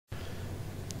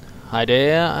Hi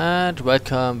there and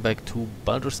welcome back to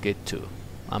Baldur's Gate 2.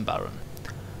 I'm Baron.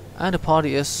 And the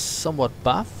party is somewhat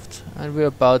buffed and we're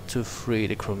about to free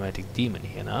the chromatic demon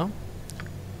here now.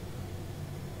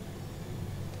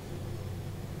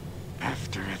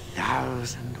 After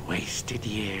 1,000 wasted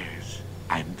years,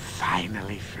 I'm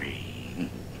finally free.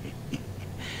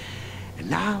 And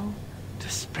now, to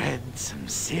spread some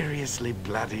seriously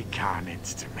bloody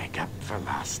carnage to make up for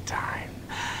lost time.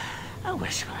 Oh,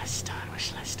 where shall I start? Where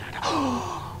shall I start?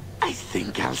 Oh, I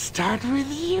think I'll start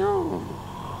with you.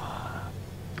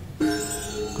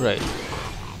 Great.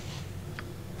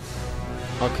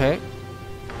 Okay.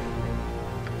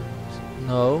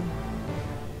 No.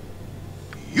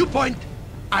 You point,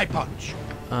 I punch.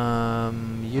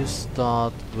 You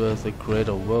start with a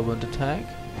greater whirlwind attack.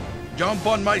 Jump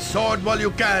on my sword while you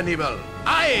can, evil.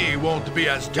 I won't be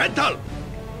as gentle.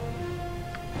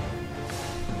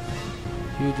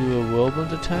 You do a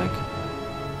whirlwind attack.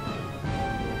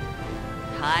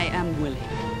 I am willing.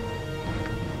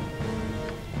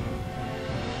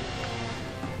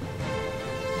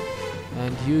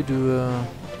 And you do a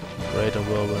greater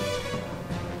whirlwind.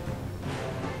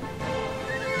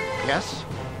 Yes?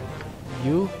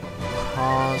 You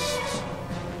cast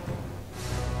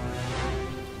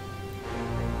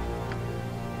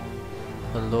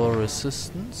a lower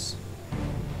resistance.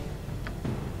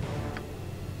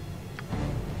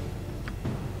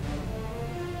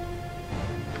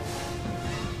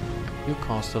 You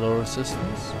cast a low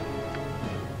resistance.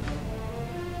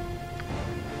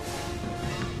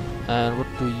 And what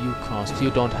do you cast? You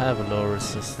don't have a low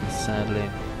resistance, sadly.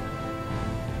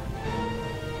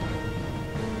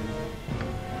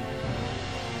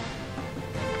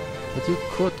 But you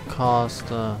could cast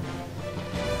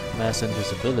mass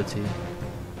invisibility.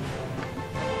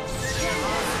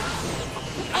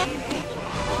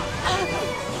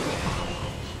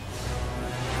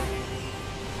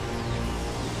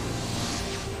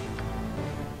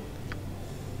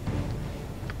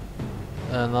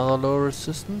 Another low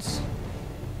resistance.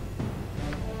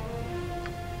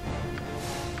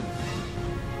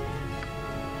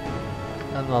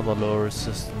 Another low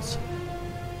resistance.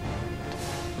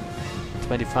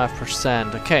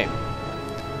 25%, okay.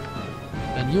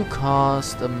 And you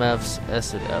cast a Mav's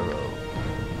acid arrow.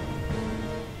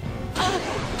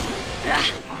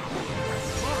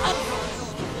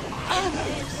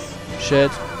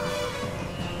 Shit.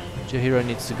 Jaheira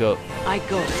needs to go. I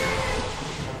go.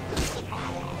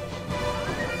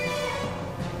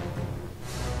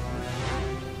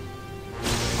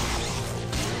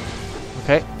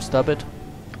 Okay, stop it.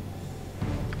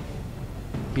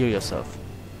 Heal yourself.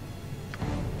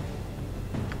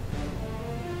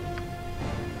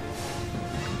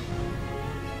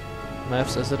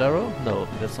 Mav's acid arrow? No,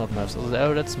 that's not Mav's acid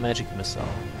arrow, that's magic missile.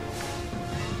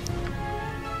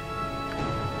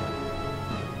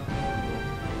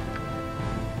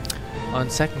 On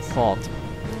second thought,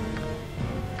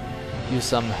 use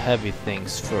some heavy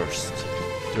things first.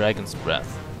 Dragon's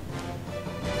breath.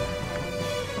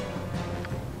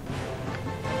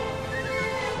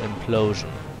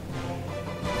 Implosion.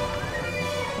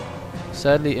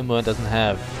 Sadly, Immo doesn't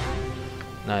have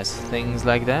nice things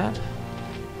like that.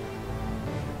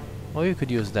 Or you could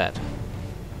use that.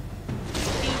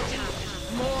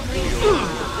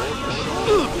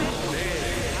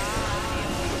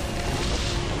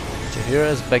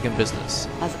 Jaheira is back in business.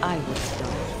 As I would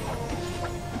start.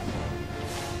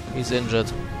 He's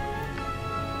injured.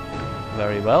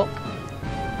 Very well.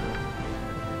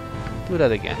 Do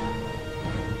that again.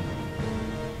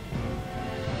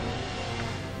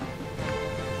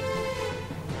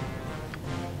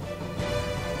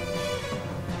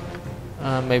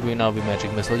 Maybe now we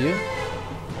magic missile you.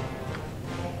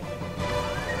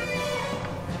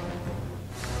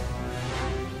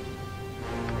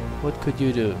 What could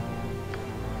you do?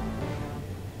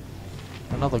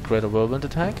 Another greater whirlwind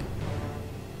attack?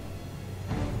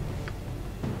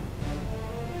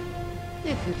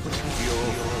 If it would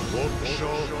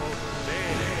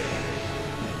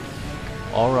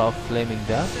Aura of flaming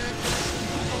death?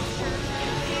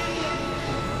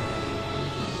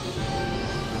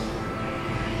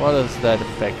 What is that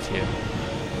effect here?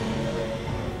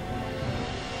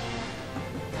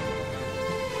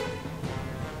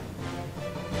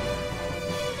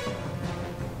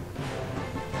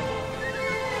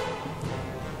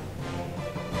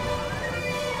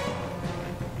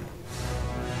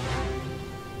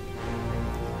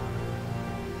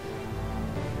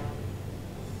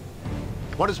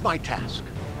 What is my task?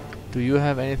 Do you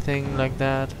have anything like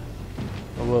that?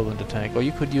 A whirlwind attack. Or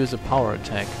you could use a power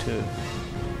attack too.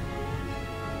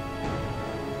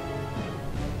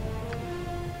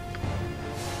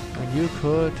 And you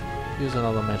could use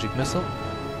another magic missile.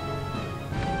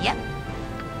 Yep.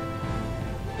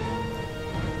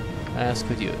 As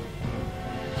could you.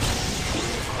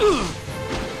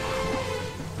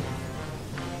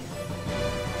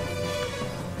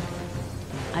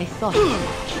 I thought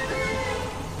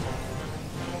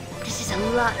This is a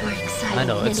lot more exciting I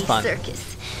know, than it's any fun.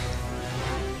 circus.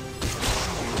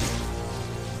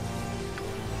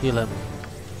 Heal him.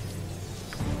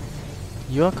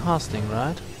 You're casting,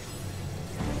 right?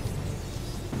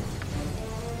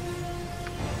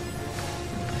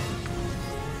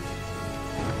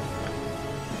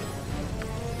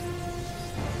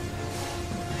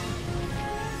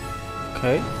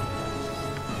 Okay.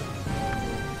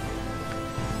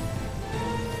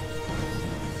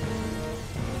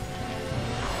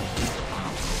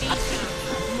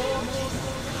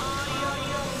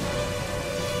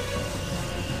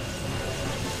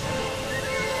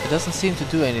 It doesn't seem to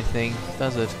do anything,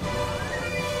 does it?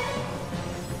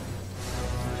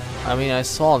 I mean, I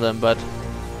saw them, but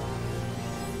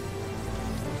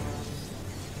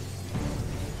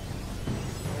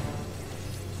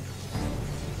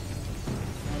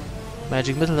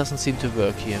magic missile doesn't seem to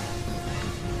work here.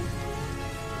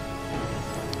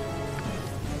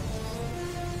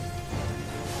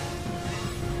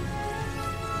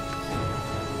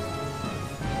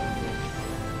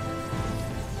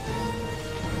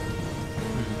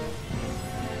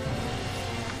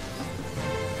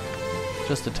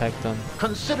 Just attack them.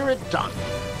 Consider it done.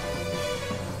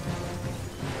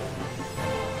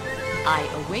 I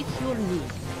await your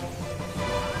need.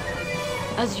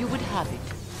 As you would have it.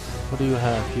 What do you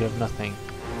have? You have nothing.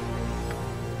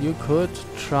 You could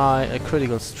try a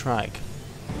critical strike.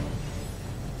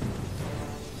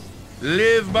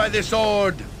 Live by the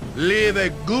sword. Live a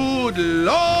good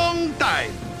long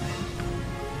time.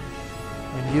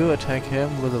 And you attack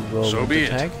him with a whirlwind So be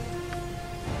it. attack.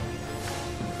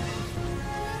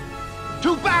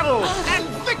 To battle and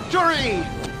victory!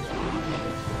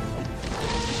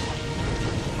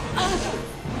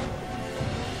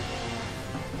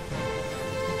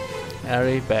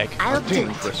 Ari, back. I'll A do it.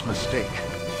 dangerous mistake.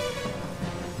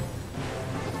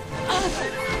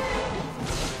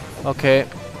 Okay.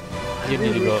 You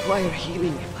need to go. Require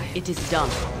healing if I... It is done.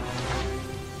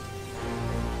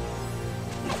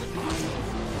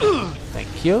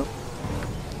 Thank you.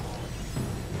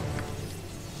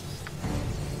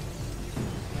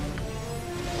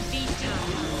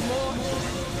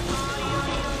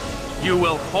 You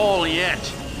will fall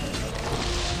yet.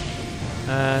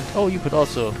 And oh, you could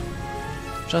also,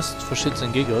 just for shits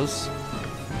and giggles,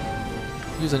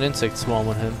 use an insect swarm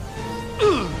on him.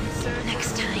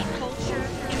 Next time.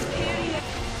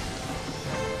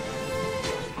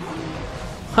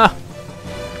 Ha!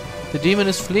 The demon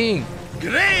is fleeing.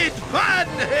 Great fun!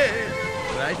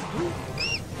 Right?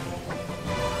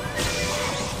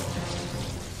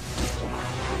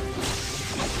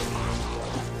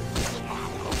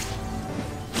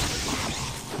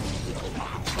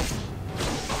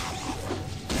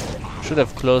 Should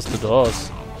have closed the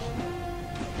doors.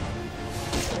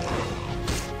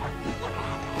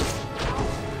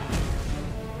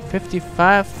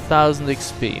 $55,000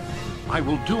 XP. I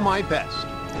will do my best.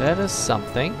 That is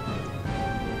something.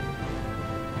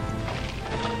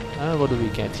 What do we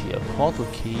get here? Portal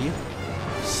key,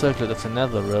 circlet of the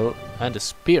netherrealm, and a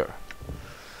spear.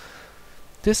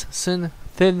 This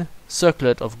thin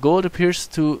circlet of gold appears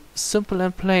too simple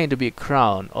and plain to be a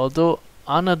crown. Although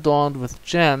unadorned with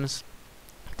gems,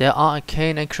 there are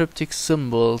arcane and cryptic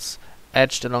symbols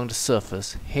etched along the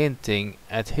surface, hinting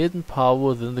at hidden power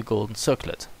within the golden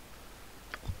circlet.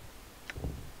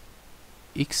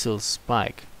 Ixil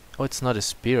spike. Oh, it's not a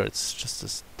spear, it's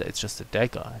just a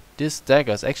dagger. This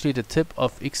dagger is actually the tip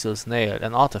of Ixil's nail,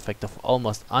 an artifact of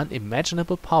almost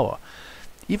unimaginable power.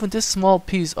 Even this small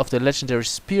piece of the legendary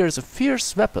spear is a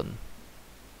fierce weapon.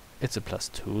 It's a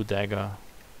 +2 dagger.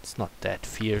 It's not that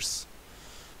fierce.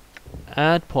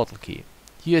 And portal key.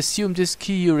 You assume this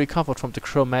key you recovered from the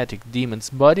chromatic demon's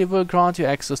body will grant you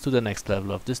access to the next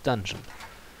level of this dungeon.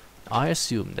 I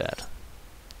assume that.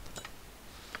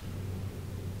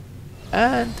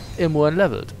 And Imoen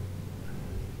leveled.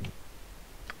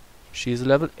 She's a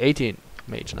level 18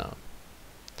 mage now.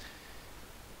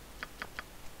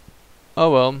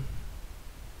 Oh well.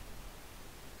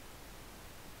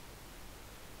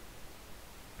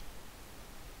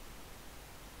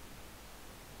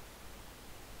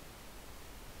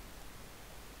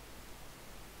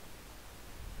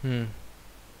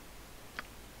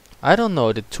 I don't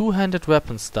know, the two-handed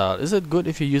weapon style. Is it good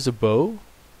if you use a bow?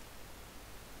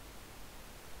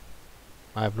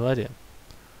 I have no idea.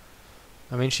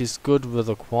 I mean, she's good with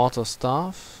a quarter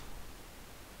staff.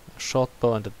 short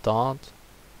bow and a dart.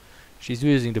 She's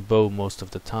using the bow most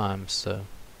of the time, so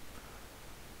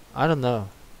I don't know.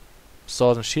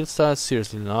 Sword and shield style,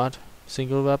 seriously not.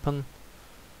 Single weapon.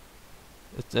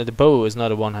 The bow is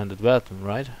not a one-handed weapon,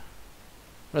 right?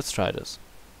 Let's try this.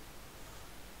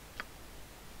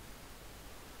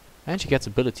 And she gets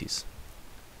abilities.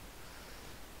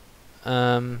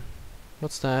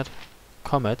 What's that?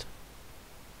 Comet.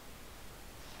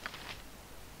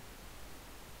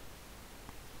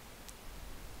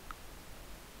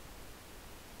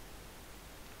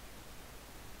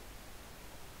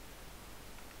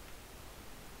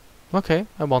 Okay,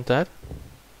 I want that.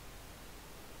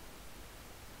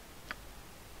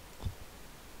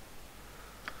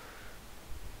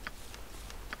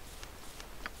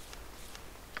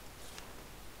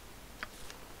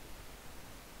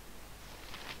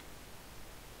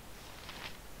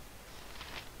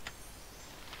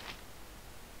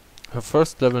 Her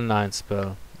first level 9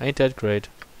 spell. Ain't that great?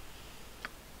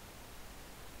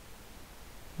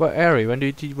 Well, Ari, when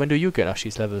do you get? Oh,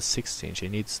 she's level 16. She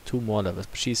needs 2 more levels.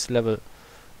 But she's level...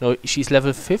 No, she's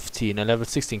level 15. A level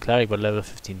 16 cleric, but level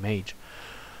 15 mage.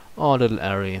 Oh, little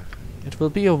Ari. It will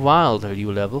be a while till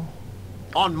you level.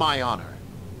 On my honor.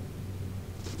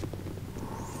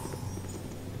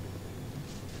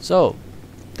 So,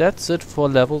 that's it for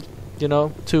level,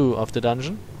 2 of the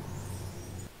dungeon.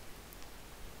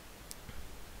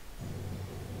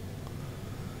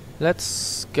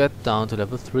 Let's get down to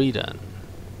level 3 then.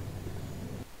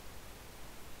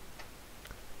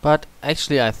 But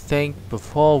actually I think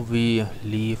before we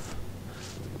leave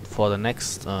for the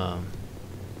next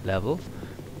level,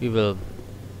 we will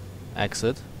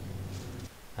exit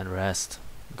and rest.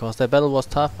 Because that battle was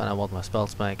tough and I want my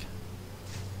spells back.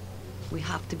 We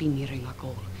have to be nearing our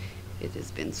goal. It has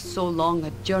been so long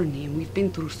a journey and we've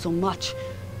been through so much.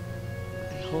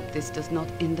 I hope this does not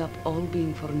end up all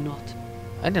being for naught.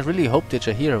 And I really hoped that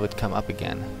Jaheira would come up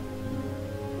again.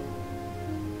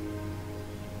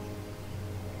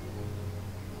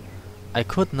 I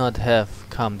could not have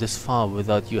come this far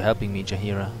without you helping me,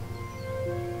 Jaheira.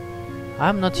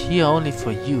 I'm not here only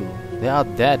for you. There are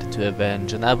dead to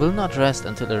avenge, and I will not rest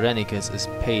until Irenicus is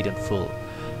paid in full.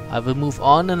 I will move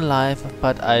on in life,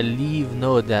 but I leave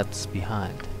no debts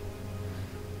behind.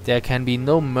 There can be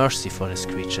no mercy for this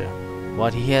creature.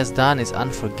 What he has done is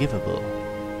unforgivable.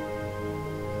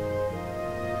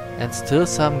 And still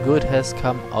some good has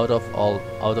come out of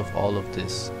all of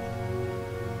this.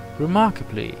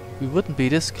 Remarkably, we wouldn't be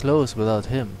this close without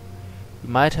him. We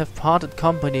might have parted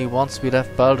company once we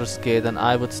left Baldur's Gate, and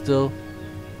I would still...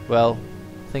 well,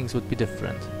 things would be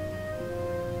different.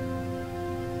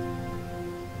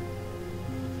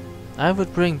 I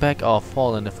would bring back our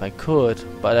fallen if I could,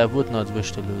 but I would not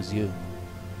wish to lose you.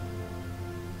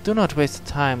 Do not waste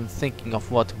time thinking of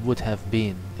what would have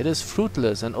been. It is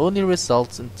fruitless and only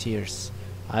results in tears.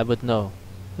 I would know.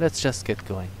 Let's just get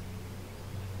going.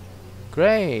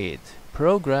 Great!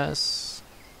 Progress!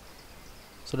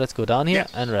 So let's go down here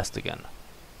and rest again.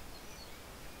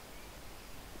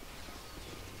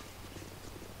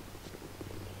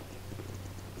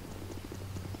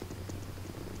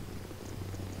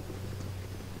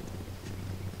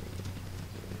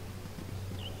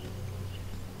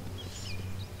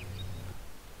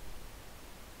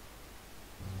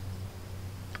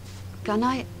 Can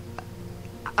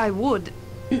I would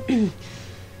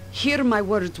hear my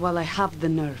words while I have the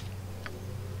nerve.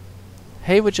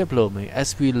 Hey, Witcher,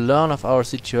 as we learn of our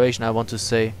situation, I want to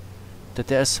say that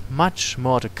there is much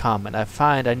more to come, and I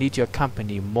find I need your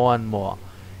company more and more.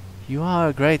 You are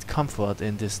a great comfort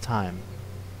in this time.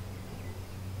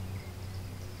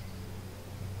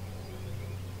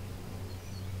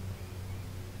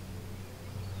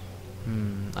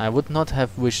 I would not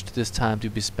have wished this time to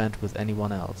be spent with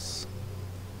anyone else.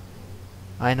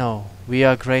 I know, we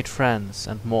are great friends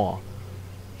and more.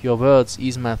 Your words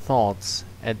ease my thoughts,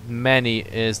 and many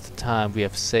is the time we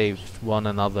have saved one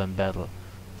another in battle.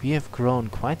 We have grown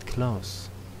quite close.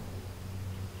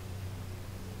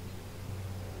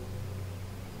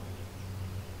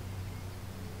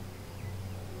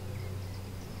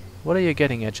 What are you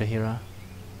getting at, Jaheira?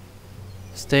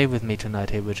 Stay with me tonight,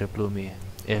 hey Witcher Bloomy,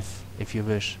 if you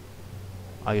wish.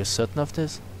 Are you certain of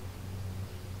this?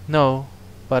 No,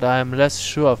 but I am less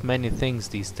sure of many things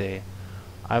these days.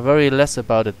 I worry less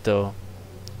about it though.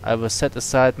 I will set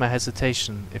aside my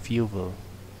hesitation if you will.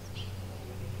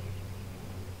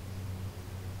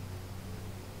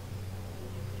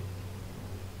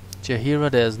 Jaheira,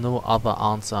 there is no other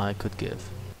answer I could give.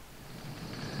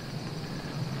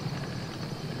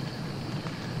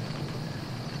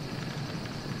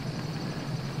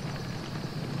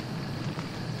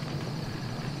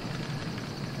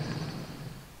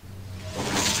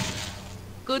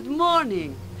 Good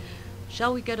morning.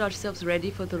 Shall we get ourselves ready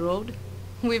for the road?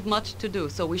 We've much to do,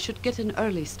 so we should get an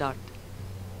early start.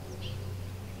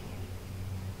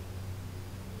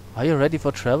 Are you ready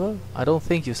for travel? I don't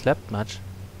think you slept much.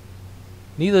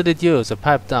 Neither did you, so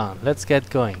pipe down. Let's get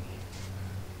going.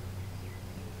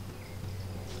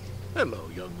 Hello,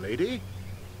 young lady.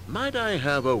 Might I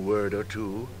have a word or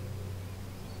two?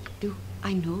 Do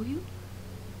I know you?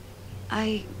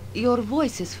 Your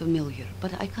voice is familiar,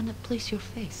 but I cannot place your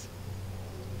face.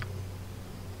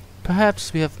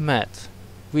 Perhaps we have met.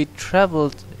 We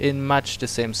traveled in much the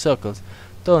same circles,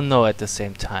 though no at the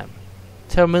same time.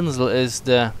 Terminal is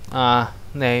the,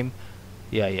 name.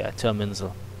 Yeah,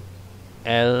 Terminal.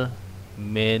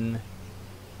 El-Min-Sta.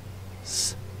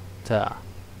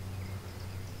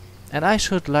 And I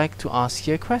should like to ask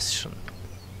you a question.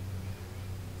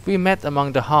 We met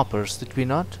among the Harpers, did we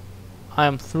not? I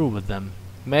am through with them.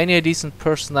 Many a decent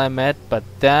person I met, but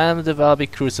damn they will be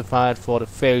crucified for the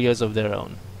failures of their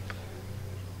own.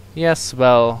 Yes,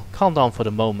 well, calm down for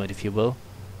the moment, if you will.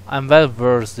 I am well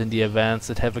versed in the events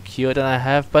that have occurred, and I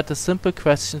have but a simple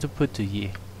question to put to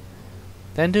ye.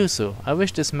 Then do so. I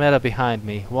wish this matter behind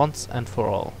me, once and for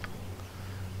all.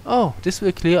 Oh, this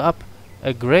will clear up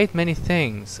a great many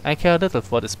things. I care little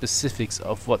for the specifics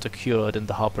of what occurred in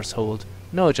the Harper's Hold.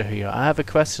 No, Jaheira, I have a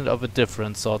question of a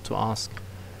different sort to ask.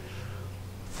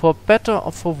 For better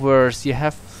or for worse, ye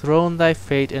have thrown thy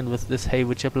fate in with this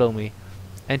Haywood Jablomi,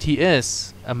 and he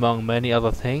is, among many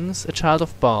other things, a child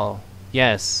of Baal.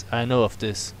 Yes, I know of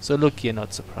this, so look ye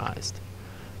not surprised.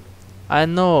 I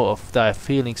know of thy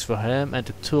feelings for him and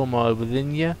the turmoil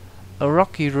within ye. A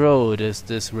rocky road is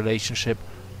this relationship,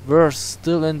 worse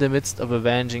still in the midst of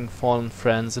avenging fallen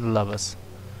friends and lovers.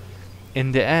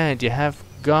 In the end ye have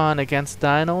gone against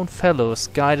thine own fellows,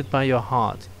 guided by your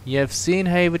heart. Ye have seen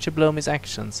Haywood Jablomi's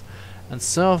actions, and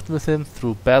served with him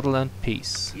through battle and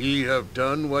peace. Ye have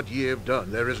done what ye have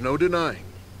done, there is no denying.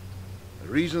 The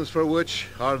reasons for which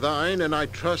are thine, and I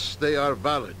trust they are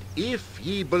valid, if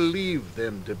ye believe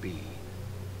them to be.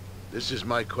 This is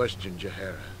my question,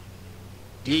 Jaheira.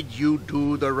 Did you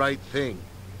do the right thing?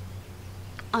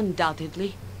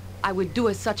 Undoubtedly. I would do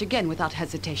as such again without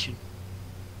hesitation.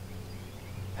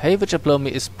 Haywood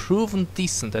Jablomi is proven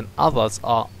decent, and others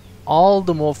are all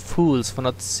the more fools for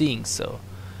not seeing so.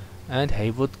 And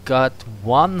Haywood got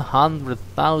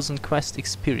 100,000 quest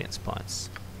experience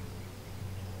points.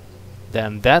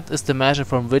 Then that is the measure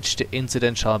from which the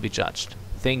incident shall be judged.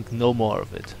 Think no more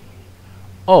of it.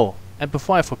 Oh, and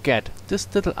before I forget, this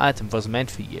little item was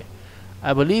meant for ye.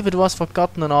 I believe it was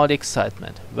forgotten in all the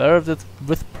excitement. Wear it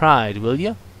with pride, will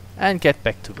ye? And get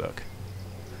back to work.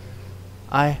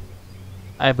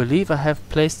 I believe I have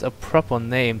placed a proper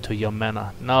name to your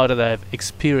manner, now that I have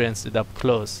experienced it up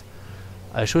close.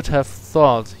 I should have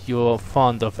thought you were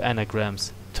fond of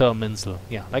anagrams. Terminal.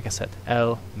 Yeah, like I said,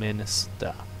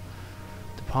 El-Min-Sta.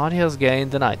 The party has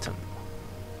gained an item.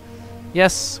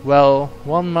 Yes, well,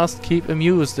 one must keep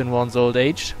amused in one's old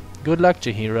age. Good luck,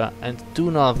 Jaheira, and do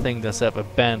not think yourself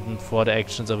abandoned for the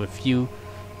actions of a few.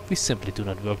 We simply do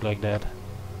not work like that.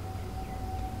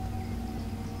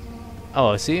 Oh,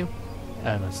 I see.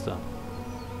 El-Min-Sta.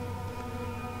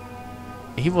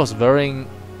 He was wearing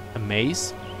a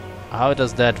mace. How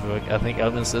does that work? I think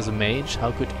El-Min-Sta is a mage.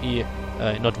 How could he,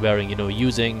 not wearing,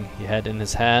 using, he had in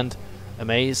his hand a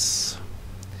mace.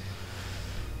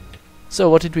 So,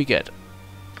 what did we get?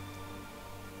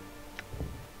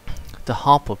 The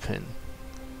Harper Pin.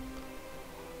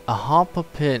 A Harper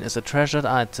Pin is a treasured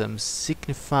item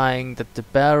signifying that the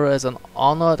bearer is an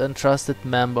honored and trusted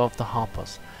member of the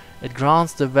Harpers. It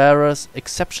grants the wearers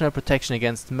exceptional protection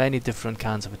against many different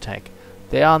kinds of attack.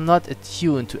 They are not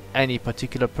attuned to any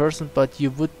particular person, but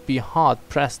you would be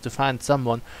hard-pressed to find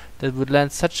someone that would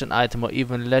lend such an item or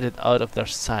even let it out of their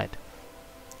sight.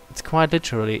 It's quite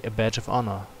literally a badge of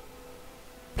honor.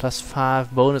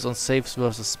 +5 bonus on saves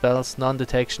versus spells,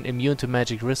 non-detection, immune to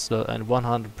magic crystal, and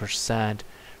 100%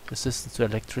 resistance to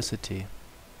electricity.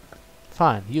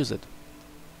 Fine, use it.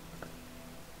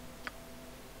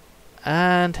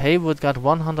 And Haywood got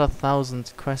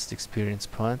 100,000 quest experience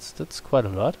points. That's quite a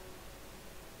lot.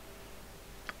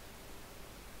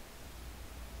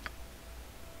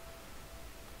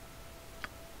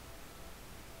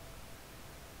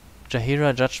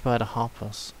 Jaheira judged by the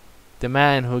Harpers. The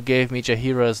man who gave me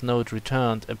Jaheira's note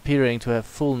returned, appearing to have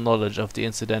full knowledge of the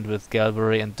incident with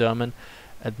Galbury and Derman,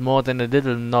 and more than a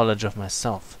little knowledge of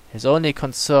myself. His only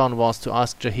concern was to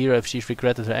ask Jaheira if she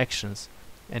regretted her actions,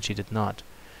 and she did not.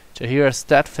 Jaheira's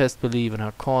steadfast belief in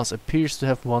her cause appears to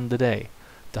have won the day.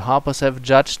 The Harpers have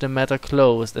judged the matter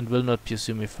closed and will not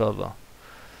pursue me further.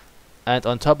 And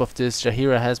on top of this,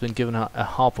 Jaheira has been given her a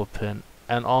Harper Pin,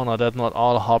 an honor that not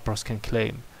all harpers can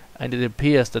claim, and it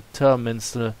appears that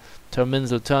Terminster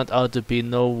turned out to be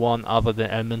no one other than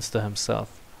Elminster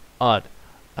himself. Odd.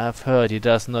 I've heard he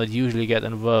does not usually get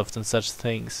involved in such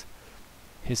things.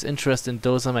 His interest in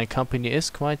Dosam and company is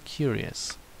quite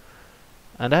curious.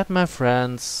 And that, my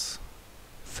friends,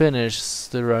 finishes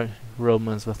the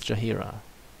romance with Jaheira.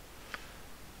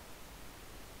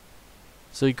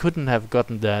 So you couldn't have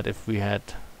gotten that if we had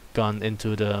gone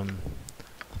into the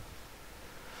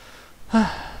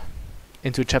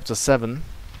into chapter 7.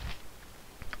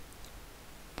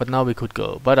 But now we could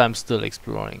go. But I'm still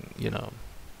exploring, you know.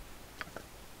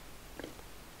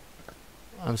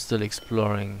 I'm still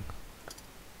exploring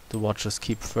the Watcher's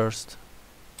Keep first.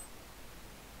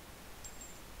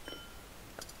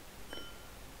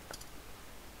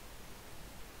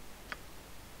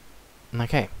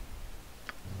 Okay.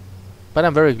 But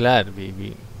I'm very glad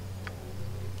we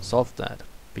solved that.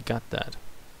 We got that.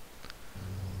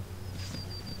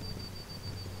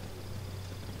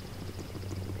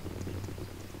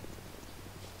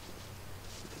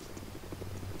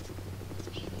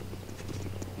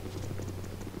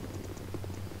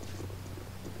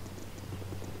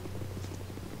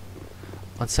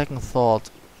 On second thought,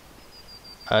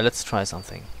 let's try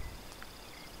something.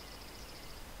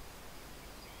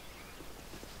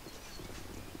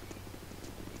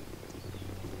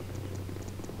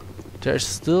 There's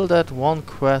still that one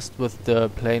quest with the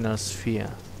planar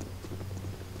sphere.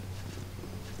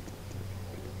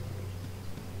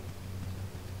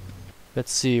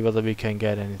 Let's see whether we can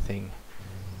get anything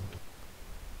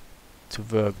to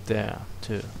work there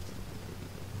too.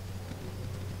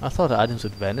 I thought the items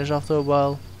would vanish after a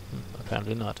while.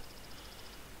 Apparently not.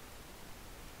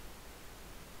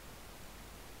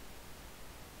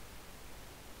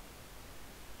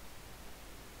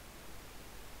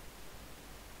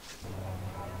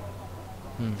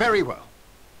 Very well.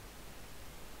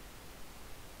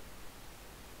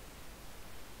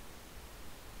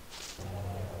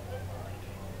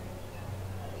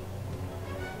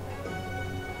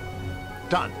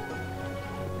 Done.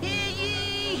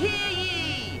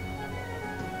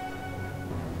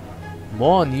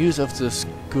 More news of the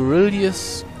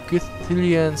scurrilous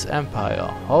Scythian's empire.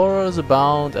 Horrors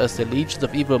abound as the legions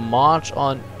of evil march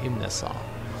on Imnesar.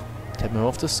 Take me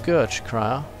off the scourge,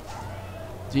 crier.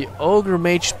 The ogre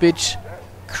mage bitch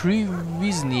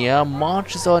Krivisnia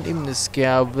marches on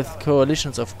Imniskar with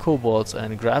coalitions of kobolds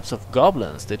and grabs of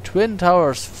goblins. The Twin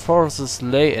Towers forces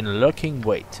lay in lurking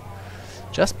wait.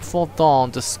 Just before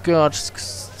dawn, the scourge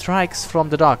strikes from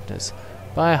the darkness.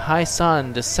 By high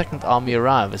sun, the second army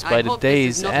arrives. By the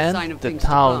day's end, the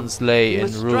towns lay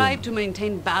in ruin. Strive to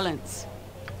maintain balance.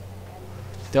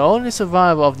 The only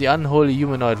survivor of the unholy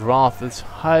humanoid wrath is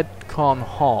Hydecorn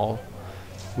Hall,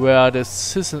 where the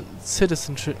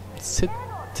citizenry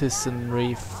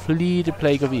flee the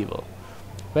plague of evil.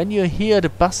 When you hear the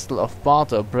bustle of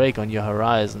Baldur break on your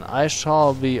horizon, I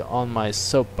shall be on my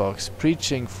soapbox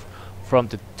preaching from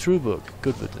the true book.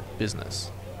 Good with the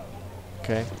business.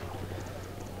 Okay.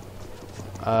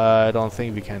 I don't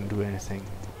think we can do anything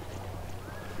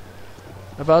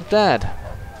about that.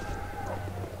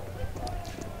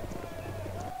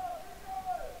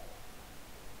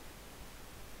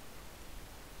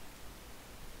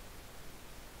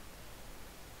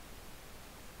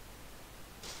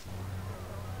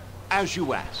 As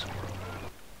you ask.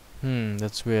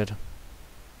 That's weird.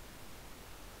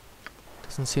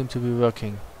 Doesn't seem to be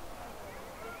working.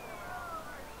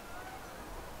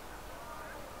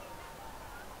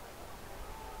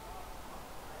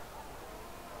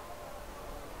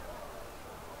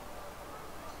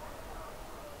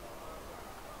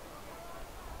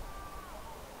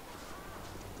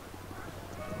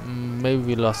 Maybe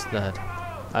we lost that.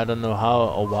 I don't know how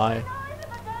or why.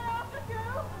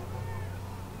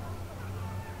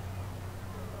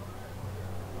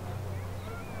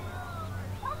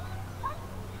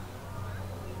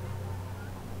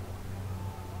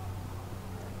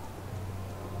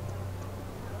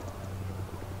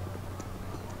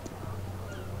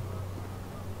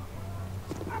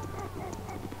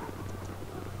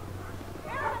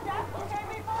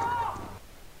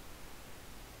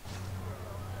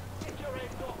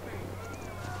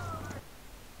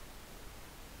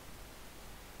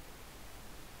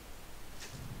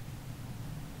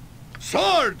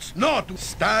 Swords not!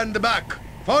 Stand back!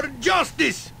 For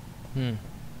justice!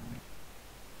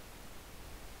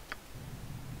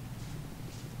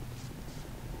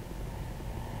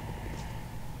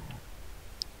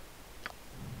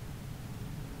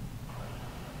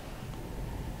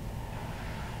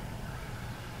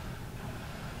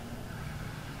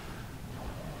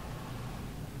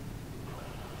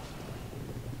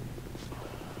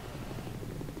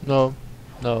 No,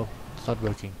 no, it's not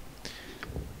working.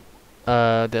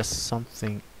 There's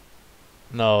something.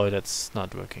 No, that's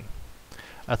not working.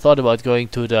 I thought about going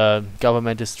to the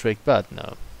government district, but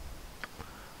no.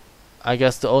 I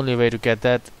guess the only way to get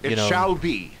that, It shall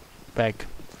be. back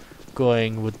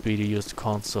going would be to use the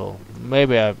console.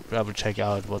 Maybe I will check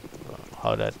out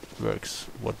how that works.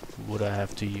 What would I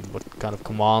have to what kind of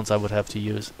commands I would have to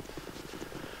use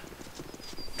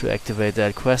to activate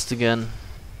that quest again.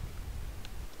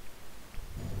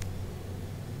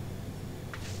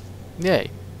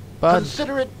 Yay. But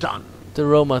Consider it done. the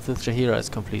romance with Jaheira is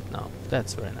complete now.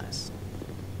 That's very nice.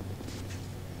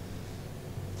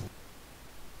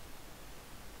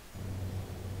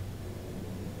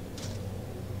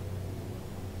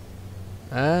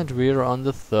 And we're on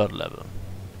the 3rd level.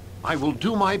 I will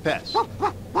do my best.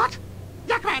 What?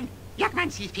 Yakman!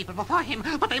 Yakman sees people before him,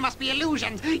 but they must be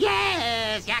illusions.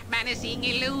 Yes, Yakman is seeing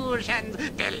illusions.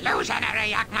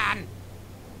 Delusionary Yakman.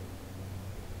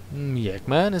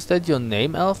 Yakman, is that your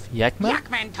name, Elf? Yakman?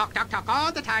 Yakman talk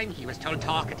all the time. He was told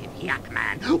talkative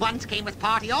Yakman. Once came with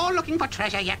party, all looking for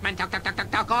treasure. Yakman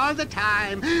talk all the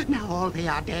time. Now all they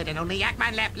are dead and only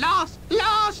Yakman left.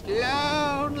 Lost,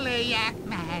 lonely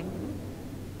Yakman.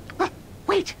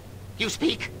 Wait, you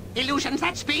speak? Illusions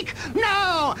that speak?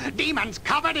 No! Demons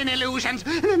covered in illusions.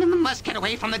 Must get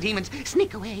away from the demons.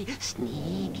 Sneak away.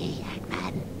 Sneaky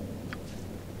Yakman.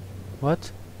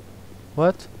 What?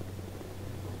 What?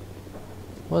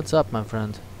 What's up, my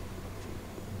friend?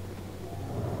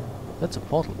 That's a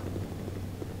portal.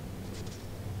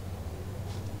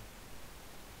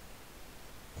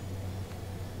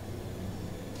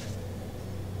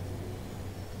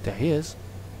 There he is.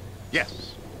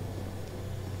 Yes.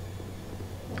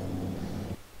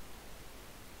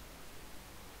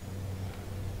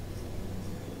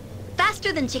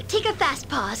 Faster than Chick. Take a fast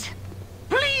pause.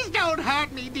 Please don't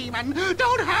hurt me, demon.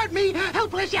 Don't hurt me,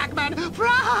 helpless Yakman.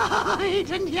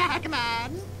 Frightened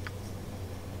Yakman.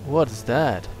 What is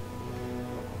that?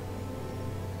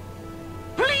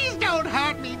 Please don't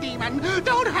hurt me, demon.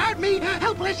 Don't hurt me,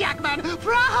 helpless Yakman.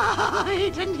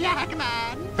 Frightened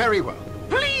Yakman. Very well.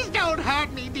 Please don't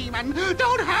hurt me, demon.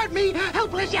 Don't hurt me,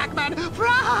 helpless Yakman.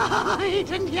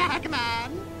 Frightened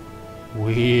Yakman.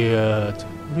 Weird.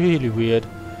 Really weird.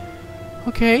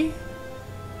 Okay.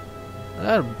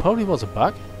 That probably was a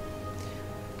bug.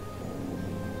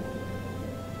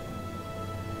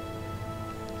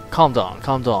 Calm down,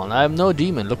 calm down. I'm no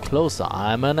demon. Look closer.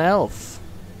 I'm an elf.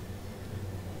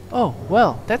 Oh,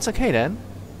 well, that's okay then.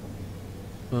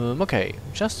 Okay.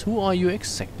 Just who are you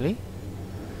exactly?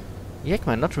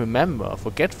 Yakman, not remember.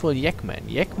 Forgetful Yakman.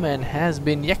 Yakman has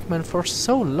been Yakman for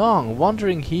so long.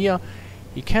 Wandering here,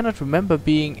 he cannot remember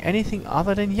being anything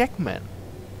other than Yakman.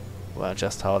 Well,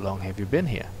 just how long have you been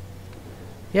here?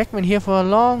 Yakman here for a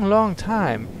long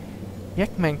time.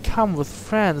 Yakman come with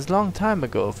friends long time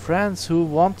ago. Friends who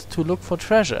want to look for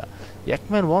treasure.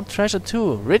 Yakman want treasure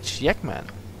too. Rich Yakman.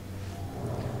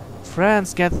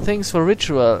 Friends get things for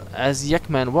ritual as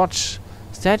Yakman watch.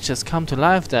 Statues come to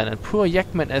life then, and poor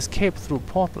Yakman escape through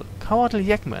portal. Cowardly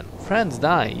Yakman. Friends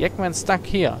die. Yakman stuck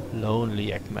here. Lonely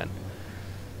Yakman.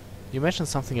 You mentioned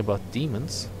something about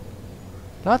demons.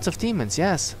 Lots of demons,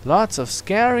 yes. Lots of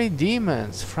scary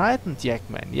demons. Frightened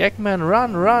Yakman. Yakman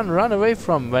run away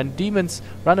from when demons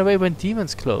run away when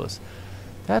demons close.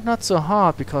 That's not so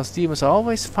hard because demons are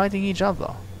always fighting each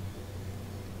other.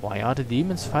 Why are the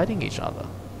demons fighting each other?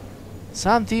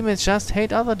 Some demons just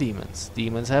hate other demons.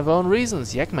 Demons have own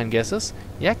reasons, Yakman guesses.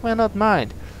 Yakman not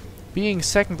mind. Being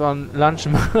second on lunch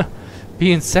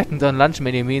being second on lunch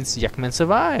menu means Yakman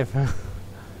survive.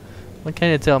 What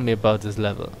can you tell me about this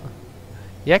level?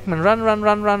 Yakman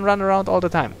run around all the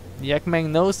time. Yakman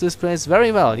knows this place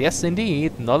very well. Yes,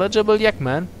 indeed. Knowledgeable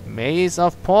Yakman. Maze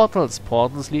of portals.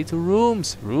 Portals lead to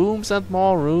rooms. Rooms and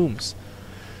more rooms.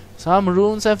 Some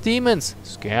rooms have demons.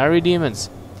 Scary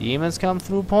demons. Demons come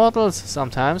through portals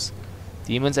sometimes.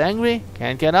 Demons angry.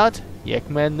 Can't get out.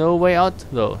 Yakman no way out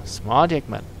though. Smart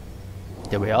Yakman.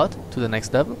 The way out? To the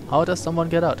next level? How does someone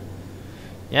get out?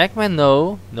 Yakman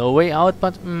no way out,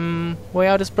 but way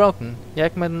out is broken.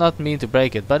 Yakman not mean to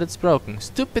break it, but it's broken.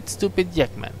 Stupid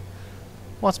Yakman.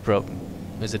 What's broken?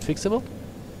 Is it fixable?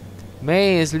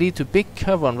 Maze lead to big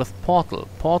cavern with portal.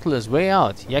 Portal is way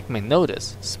out. Yakman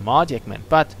notice. Smart Yakman,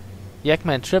 but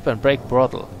Yakman trip and break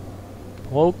portal.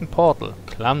 Broken portal.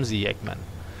 Clumsy Yakman.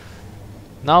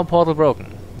 Now portal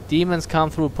broken. Demons come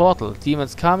through portal.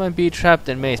 Demons come and be trapped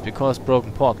in maze because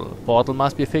broken portal. Portal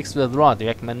must be fixed with rod.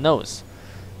 Yakman knows.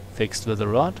 Fixed with a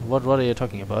rod? What rod are you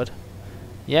talking about?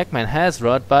 Yakman has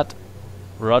rod, but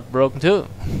rod broken too.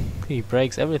 He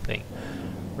breaks everything.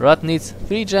 Rod needs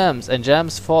 3 gems, and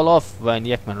gems fall off when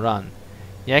Yakman run.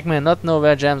 Yakman not know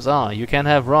where gems are. You can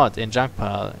have Rod in junk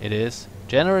pile. It is.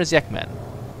 Generous Yakman.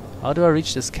 How do I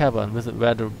reach this cavern with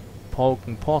where the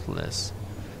broken portal is?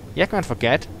 Yakman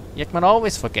forget? Yakman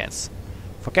always forgets.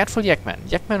 Forgetful Yakman.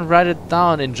 Yakman write it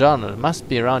down in journal. Must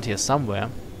be around here somewhere.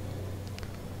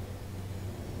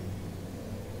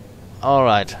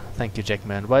 Alright, thank you,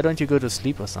 Jackman. Why don't you go to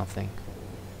sleep or something?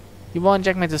 You want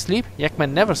Jackman to sleep?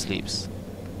 Jackman never sleeps.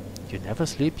 You never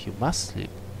sleep? You must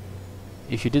sleep.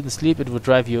 If you didn't sleep, it would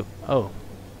drive you... Oh.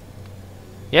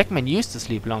 Jackman used to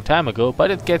sleep long time ago,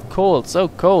 but it get cold, so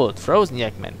cold. Frozen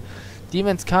Jackman.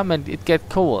 Demons come and it get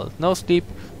cold. No sleep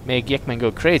make Jackman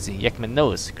go crazy. Jackman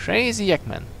knows. Crazy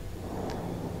Jackman.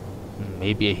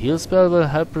 Maybe a heal spell will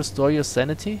help restore your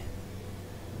sanity?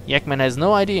 Jackman has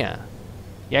no idea.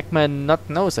 Jackman not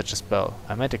know such a spell.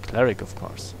 I meant a cleric, of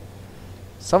course.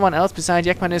 Someone else beside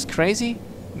Jackman is crazy?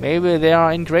 Maybe they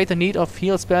are in greater need of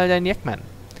heal spell than Jackman.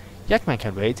 Jackman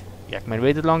can wait. Jackman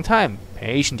waited a long time.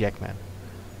 Patient Jackman.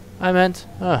 I meant...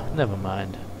 never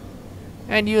mind.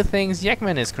 And you think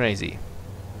Jackman is crazy?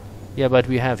 Yeah, but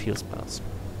we have heal spells.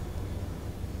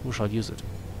 Who shall use it?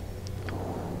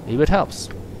 Maybe it helps.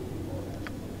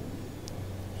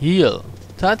 Heal.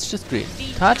 Touch the screen.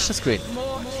 Touch the screen.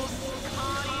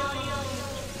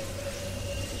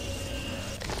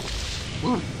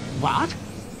 What?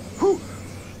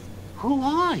 Who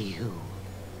are you?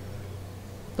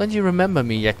 Don't you remember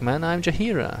me, Yakman? I'm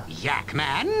Jaheira.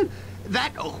 Yakman?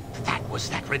 That was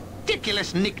that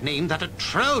ridiculous nickname that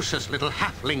atrocious little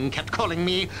halfling kept calling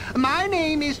me. My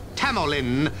name is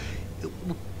Tamolin.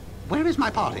 Where is my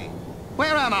party?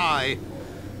 Where am I?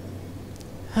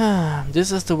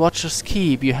 This is the Watcher's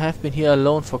Keep. You have been here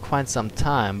alone for quite some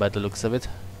time, by the looks of it.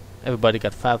 Everybody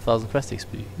got 5,000 quest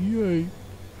XP. Yay!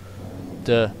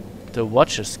 The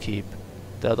Watcher's Keep.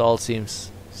 That all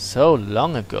seems so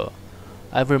long ago.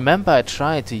 I remember I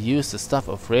tried to use the Stuff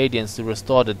of Radiance to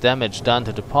restore the damage done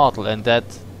to the portal, and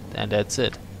that's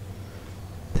it.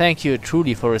 Thank you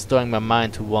truly for restoring my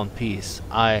mind to one piece.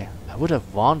 I would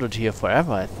have wandered here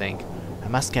forever, I think. I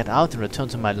must get out and return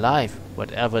to my life,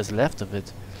 whatever is left of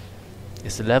it.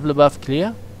 Is the level above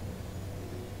clear?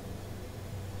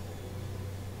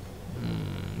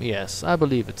 Yes, I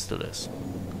believe it still is.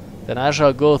 Then I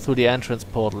shall go through the entrance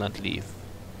portal and leave.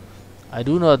 I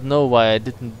do not know why I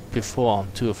didn't before.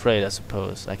 I'm too afraid, I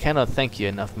suppose. I cannot thank you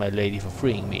enough, my lady, for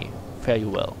freeing me. Fare you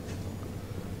well.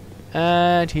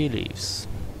 And he leaves.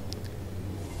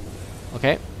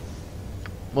 Okay.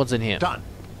 What's in here? Done.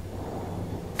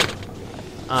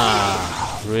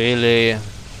 Ah, really?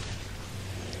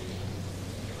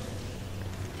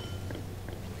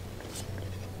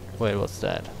 Wait, what's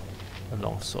that? A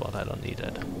long sword. I don't need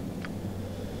it.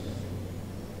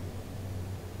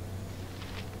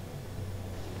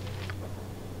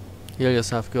 Heal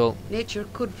yourself, girl. Nature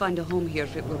could find a home here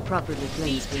if it were properly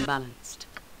cleansed and balanced.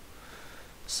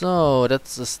 So,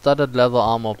 that's a studded leather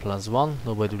armor +1.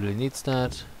 Nobody really needs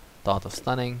that. Dart of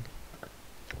Stunning.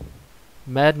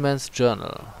 Madman's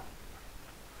Journal.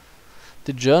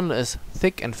 The journal is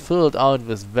thick and filled out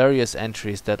with various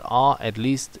entries that are at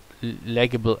least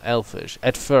legible Elfish.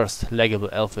 At first, legible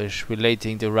Elfish,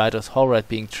 relating the writer's horror at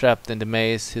being trapped in the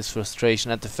maze, his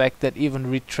frustration at the fact that even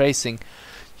retracing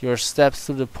your steps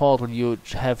through the portal you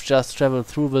have just traveled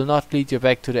through will not lead you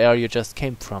back to the area you just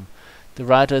came from. The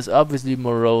writer is obviously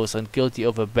morose and guilty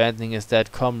of abandoning his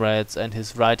dead comrades, and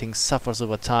his writing suffers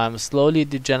over time, slowly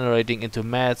degenerating into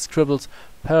mad scribbles,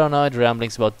 paranoid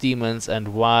ramblings about demons,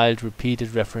 and wild,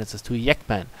 repeated references to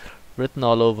Yakman, written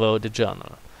all over the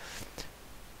journal.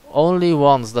 Only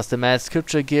once does the mad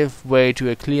scripture give way to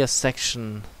a clear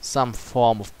section, some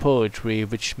form of poetry,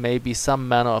 which may be some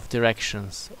manner of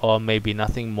directions, or may be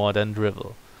nothing more than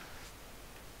drivel.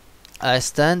 I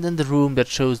stand in the room that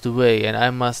shows the way, and I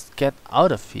must get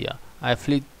out of here. I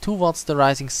flee towards the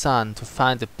rising sun, to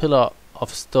find the pillar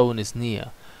of stone is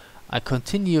near. I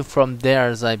continue from there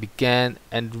as I began,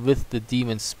 and with the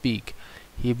demon speak.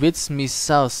 He bids me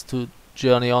south to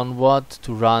journey onward,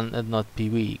 to run and not be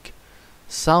weak.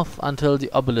 South until the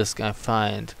obelisk I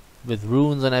find, with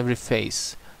runes on every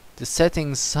face. The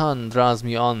setting sun draws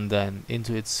me on then,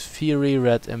 into its fiery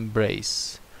red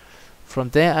embrace. From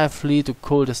there I flee to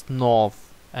coldest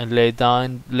north, and lay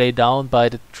down by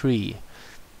the tree.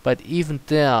 But even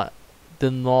there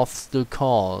the north still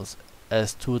calls,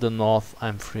 as to the north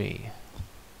I'm free.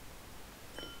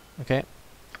 Okay.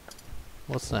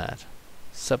 What's that?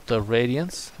 Scepter of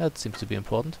Radiance? That seems to be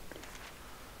important.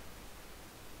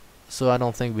 So I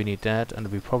don't think we need that,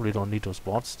 and we probably don't need those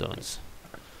ward stones.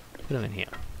 Put them in here.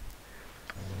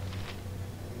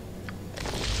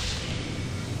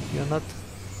 You're not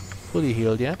fully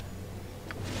healed yet.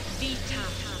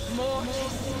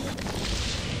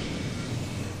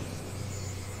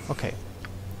 Okay.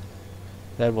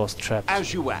 That was trapped.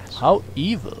 As you asked. How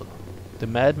evil! The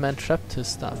madman trapped his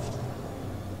stuff.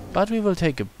 But we will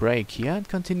take a break here and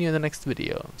continue in the next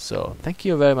video. So, thank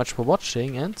you very much for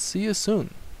watching and see you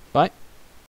soon.